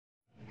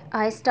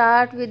I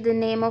start with the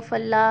name of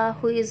Allah,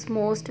 who is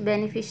most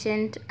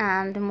beneficent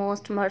and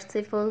most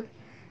merciful.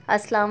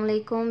 Assalamu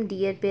alaikum,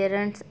 dear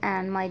parents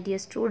and my dear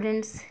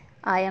students.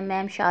 I am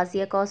Ma'am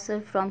Shazia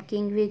Kausar from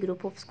Kingway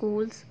Group of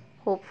Schools.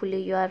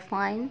 Hopefully you are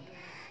fine.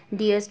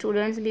 Dear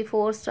students,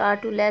 before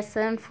start to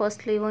lesson,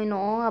 firstly we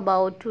know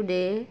about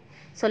today.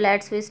 So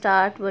let's we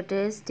start what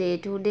is day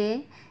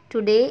today.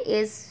 Today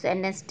is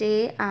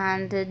Wednesday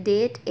and the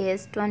date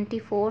is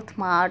 24th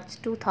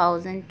March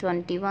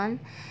 2021.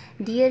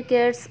 Dear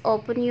kids,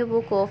 open your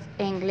book of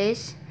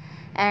English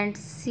and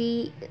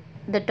see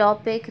the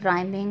topic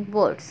rhyming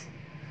words.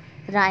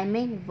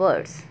 Rhyming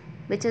words,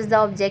 which is the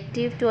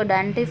objective to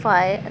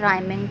identify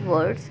rhyming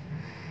words.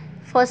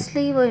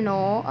 Firstly, we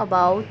know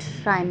about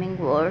rhyming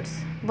words.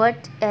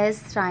 What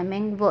is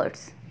rhyming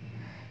words?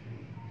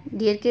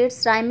 Dear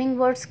kids, rhyming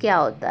words क्या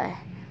होता है?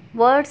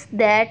 Words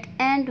that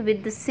end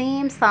with the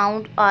same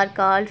sound are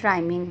called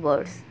rhyming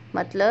words.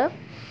 मतलब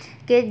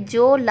कि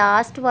जो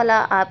last वाला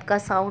आपका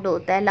sound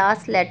होता है,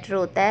 लास्ट लेटर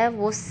होता है,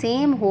 वो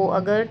सेम हो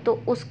अगर, तो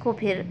उसको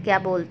फिर क्या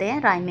बोलते हैं?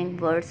 Rhyming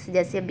words.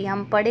 जैसे अभी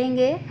हम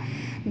पढ़ेंगे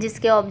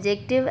जिसके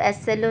ऑब्जेक्टिव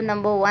SLO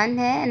नंबर 1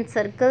 है and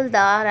circle the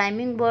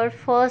rhyming word.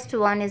 First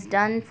one is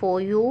done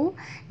for you.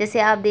 जैसे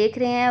आप देख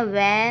रहे हैं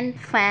वैन,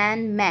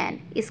 फैन, मैन,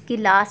 इसकी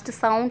लास्ट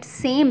साउंड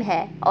सेम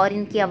है और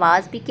इनकी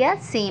आवाज़ भी क्या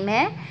सेम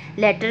है,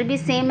 लेटर भी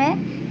सेम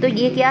है, तो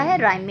ये क्या है?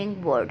 Rhyming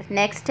word.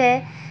 नेक्स्ट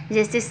है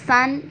जैसे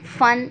सन,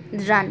 फन,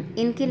 रन,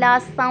 इनकी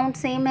लास्ट साउंड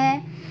सेम है.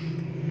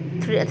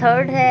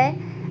 थर्ड है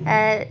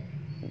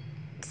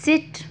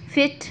सिट,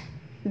 फिट,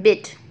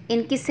 बिट,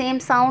 इनकी सेम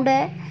साउंड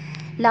है.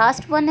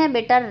 लास्ट वन है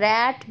बेटा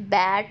रैट,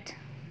 बैट,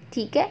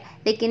 ठीक है,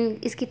 लेकिन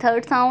इसकी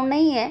थर्ड साउंड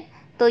नहीं है,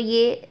 तो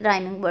ये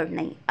राइमिंग वर्ड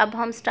नहीं. अब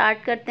हम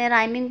स्टार्ट करते हैं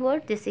राइमिंग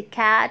वर्ड. जैसे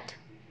cat,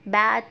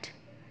 bat,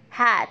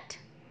 hat,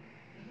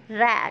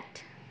 rat,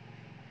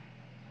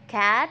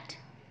 cat,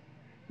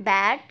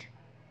 bat,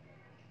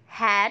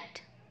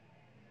 hat,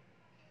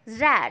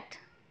 rat.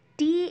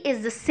 T is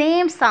the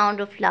same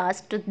sound of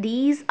last.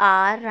 These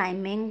are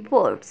rhyming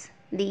words.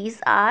 These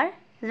are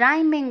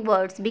rhyming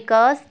words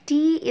because T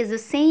is the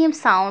same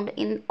sound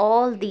in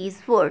all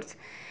these words.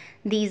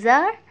 These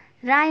are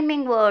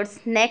rhyming words.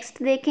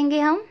 Next देखेंगे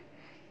हम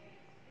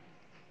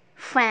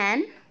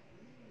fan,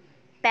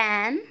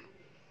 pan,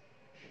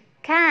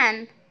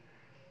 can,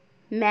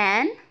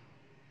 man.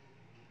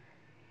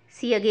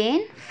 See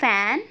again,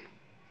 fan,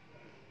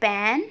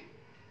 pan,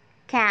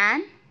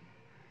 can,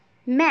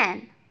 man.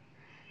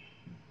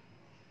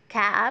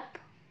 Cap,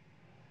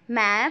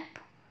 map,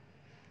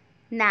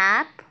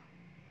 nap,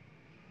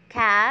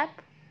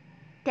 cap,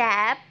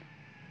 tap,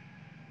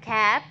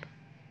 cap,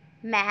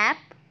 map,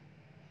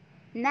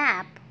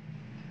 nap.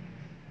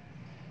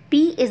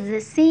 P is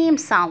the same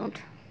sound.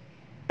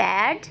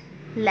 Pad,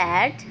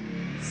 lad,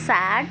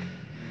 sad,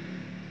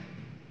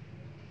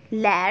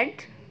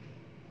 lad,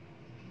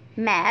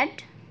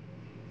 mad.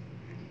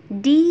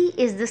 D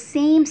is the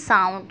same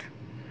sound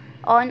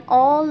on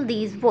all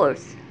these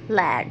words.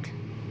 Lad,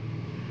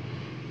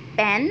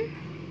 pen,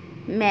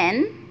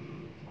 men,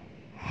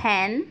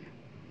 hen,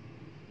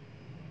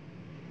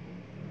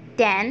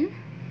 ten.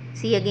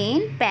 See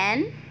again,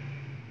 pen,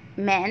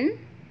 men,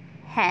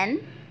 hen,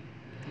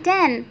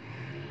 ten.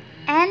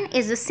 N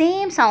is the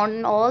same sound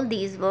in all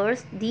these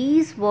words.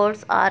 These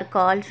words are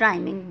called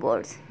rhyming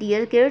words.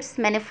 Dear kids,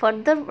 मैंने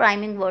further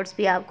rhyming words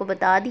भी आपको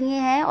बता दिए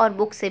हैं और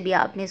book से भी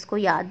आपने इसको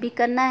याद भी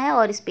करना है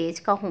और इस पेज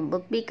का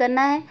होमवर्क भी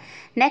करना है.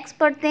 नेक्स्ट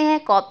पढ़ते हैं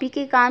कॉपी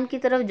के काम की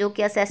तरफ, जो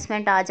कि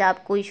असेसमेंट आज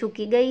आपको इशू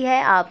की गई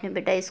है. आपने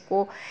बेटा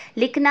इसको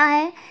लिखना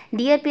है.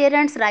 डियर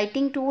पेरेंट्स,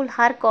 राइटिंग टूल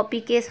हर कॉपी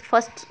के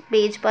फर्स्ट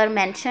पेज पर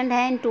मैंशनड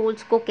है. इन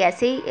टूल्स को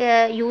कैसे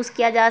यूज़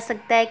किया जा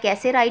सकता है,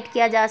 कैसे राइट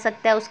किया जा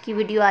सकता है, उसकी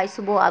वीडियो आज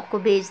सुबह आपको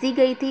भेज दी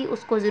गई थी.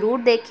 उसको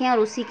ज़रूर देखें और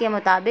उसी के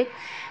मुताबिक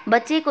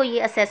बच्चे को ये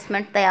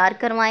असेसमेंट तैयार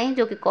करवाएं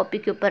जो कि कॉपी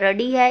के ऊपर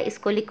रेडी है.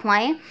 इसको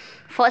लिखवाएं.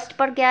 फर्स्ट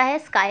पर क्या है?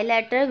 Sky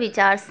letter which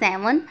are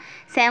 7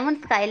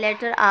 sky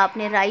letter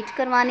आपने राइट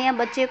करवाने हैं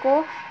बच्चे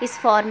को इस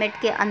फॉर्मेट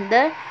के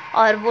अंदर,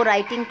 और वो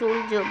राइटिंग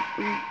टूल जो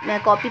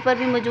कॉपी पर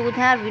भी मौजूद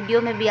है और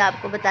वीडियो में भी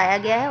आपको बताया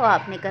गया है वो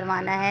आपने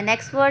करवाना है.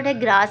 नेक्स्ट वर्ड है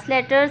grass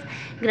letters.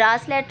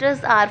 Grass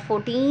letters are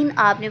 14.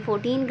 आपने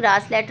 14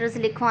 ग्रास लेटर्स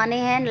लिखवाने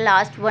हैं.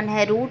 लास्ट वन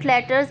है रूट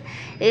लेटर्स.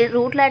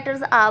 रूट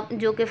लेटर्स आप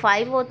जो कि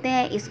 5 होते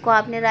हैं, इसको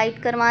आपने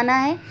राइट करवाना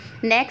है.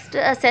 नेक्स्ट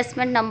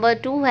असेसमेंट नंबर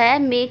 2 है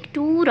make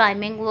 2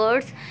 rhyming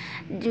words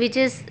which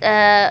is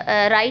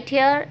right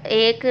hair.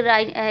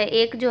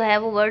 एक जो है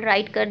वो वर्ड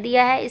राइट कर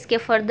दिया है. इसके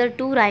फर्दर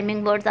 2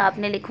 राइमिंग वर्ड्स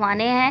आपने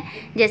लिखवाने हैं.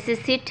 जैसे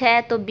सिट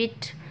है तो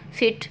बिट,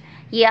 फिट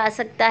ये आ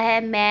सकता है.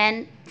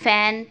 मैन,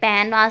 फैन,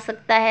 पैन आ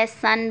सकता है.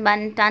 सन,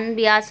 बन, टन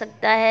भी आ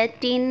सकता है.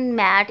 टिन,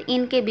 मैट,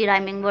 इनके भी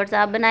राइमिंग वर्ड्स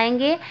आप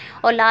बनाएंगे.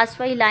 और लास्ट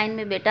वाली लाइन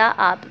में बेटा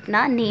आप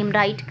अपना नेम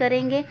राइट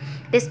करेंगे.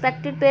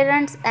 रिस्पेक्टेड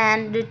पेरेंट्स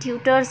एंड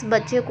ट्यूटर्स,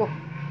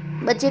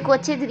 बच्चे को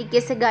अच्छे तरीके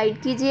से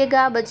गाइड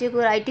कीजिएगा. बच्चे को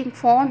राइटिंग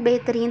फ़ॉन्ट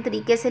बेहतरीन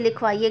तरीके से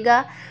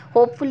लिखवाइएगा.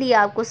 होपफुली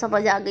आपको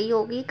समझ आ गई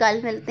होगी.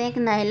 कल मिलते हैं एक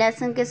नए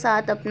लेसन के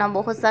साथ. अपना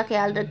बहुत सा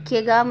ख्याल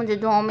रखिएगा. मुझे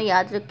दुआओं में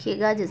याद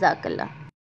रखिएगा. जज़ाकल्लाह.